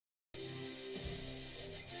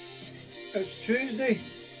It's Tuesday,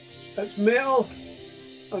 it's metal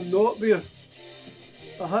and not beer.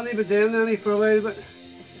 I haven't been doing any for a while, but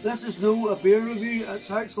this is not a beer review, it's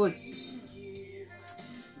actually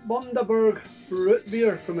Bundaberg root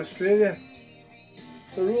beer from Australia.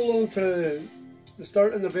 So roll on to the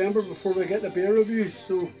start of November before we get the beer reviews.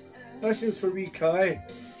 So this is for wee Kai.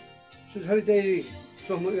 Should how do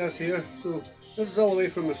something like this here. So this is all the way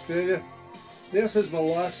from Australia. This is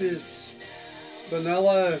molasses,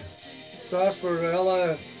 vanilla,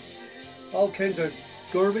 sarsaparilla, all kinds of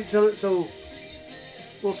garbage in it. So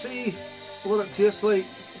we'll see what it tastes like.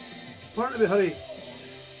 Apparently we had to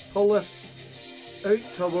pull this out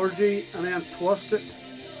towards you and then twist it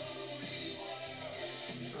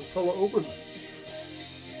and pull it open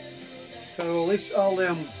to release all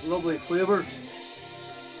them lovely flavours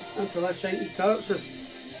into this shiny tap. So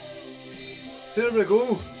here we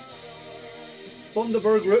go.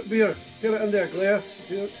 Bundaberg root beer. Get it into a glass.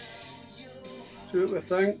 Here. See what we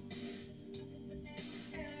think.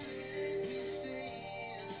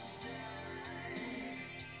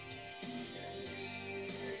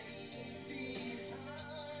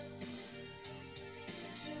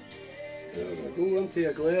 There we go, into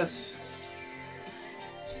a glass.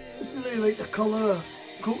 It's really like the colour of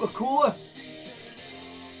Coca-Cola.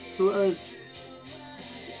 So it is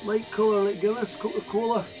light colour like Guinness,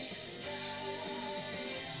 Coca-Cola.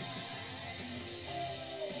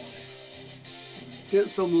 Get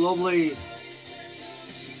some lovely,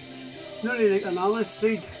 nearly like an anise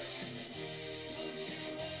seed,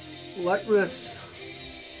 licorice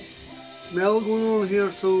smell going on here.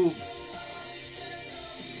 So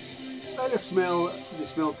I just smell, they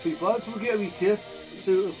smell too bad. So we'll get a wee taste,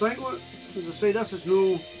 see what we think of it. As I say, this is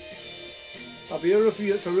no a beer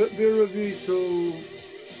review, it's a root beer review. So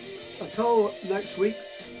until next week,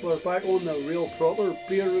 we're back on the real proper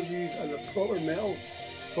beer reviews and the proper metal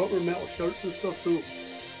shirts and stuff. So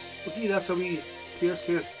we'll give this a wee taste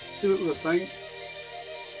here, see what we think.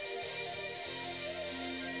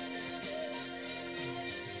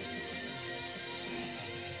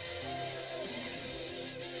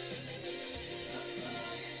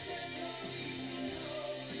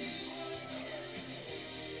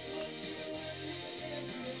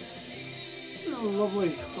 Oh,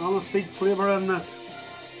 lovely aniseed flavour in this.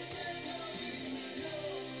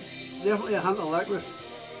 Definitely a hint of licorice.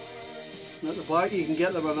 And at the back you can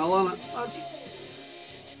get the vanilla in it. That's,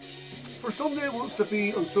 for somebody who wants to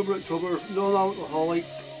be on Sober October, non-alcoholic,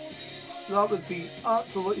 that would be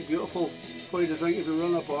absolutely beautiful for you to drink if you're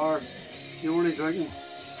in a bar, you're only drinking.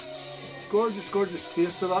 Gorgeous, gorgeous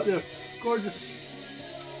taste to that there. Gorgeous,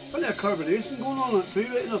 plenty of carbonation going on in it too,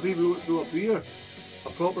 right enough, even though it's not a beer, a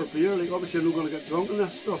proper beer. Like obviously you're not going to get drunk in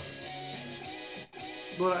this stuff.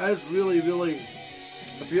 But it is really, really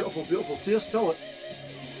a beautiful, beautiful taste to it.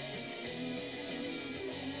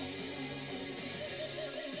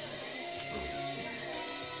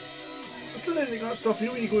 It's not anything like that stuff, you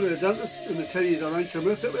know, when you go to the dentist and they tell you to rinse your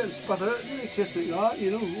mouth out and spit it out, it really tastes like that, you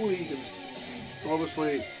know. Only you can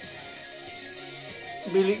obviously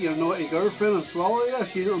be like your naughty girlfriend and swallow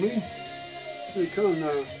this, you know what I mean? You can,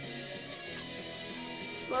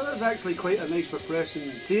 that is actually quite a nice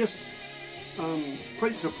refreshing taste. I'm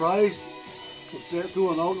quite surprised. It's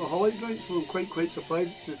not an alcoholic drink, so I'm quite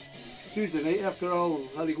surprised. It's a Tuesday night after all,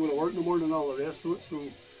 I had to go to work in the morning and all the rest of it, so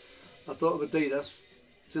I thought I would do this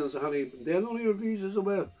since I hadn't been doing any reviews as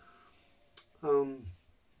well.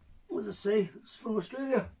 What does it say? It's from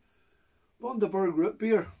Australia. Bundaberg root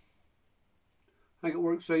beer. I think it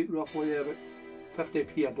works out roughly about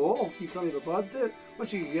 50p a bottle, so you can't be bad to it.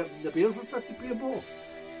 Unless you can get the beer for 50p a bottle.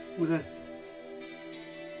 With it.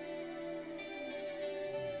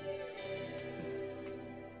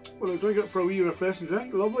 Well, I'll drink it for a wee refreshing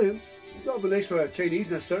drink, lovely. That'll be nice for a Chinese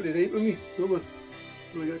on a Saturday night with me, lovely.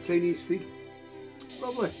 When I got Chinese feed.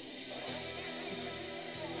 Lovely.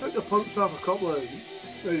 Took the pumps off a couple of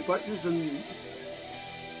rowdy bitches, and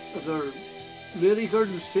if their lady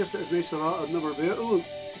gardens tasted as nice as that, I'd never be able to.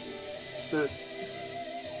 So,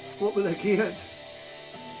 what would I get?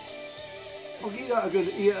 I'll give that a good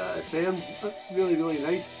 8 out of 10. That's really, really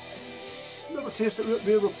nice. Never tasted root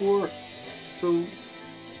beer before, so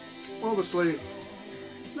obviously,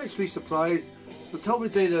 next wee surprise. Until we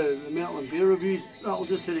do the metal and beer reviews, that'll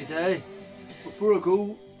just do the day. Before I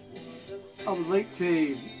go, I would like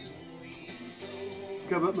to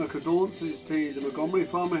give out my condolences to the Montgomery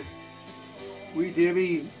family. Wee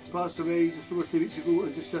Davy passed away just over 2 weeks ago,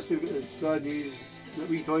 and just yesterday we got the sad news that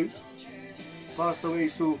wee Dwight passed away.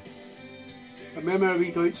 So, remember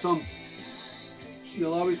wee Dwight, son,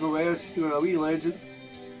 you'll always be with us. You're a wee legend,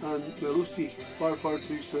 and we lost you far, far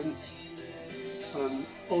too soon. and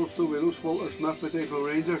also we lost Walter Smith today for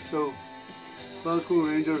Rangers, so Glasgow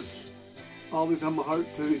Rangers always in my heart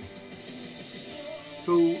too.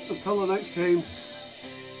 So until the next time,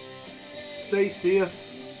 stay safe,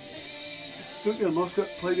 shoot your musket,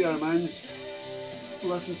 play to your mans,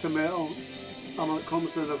 listen to metal, and when it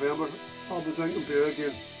comes to November, I'll be drinking beer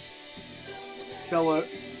again. Chill out.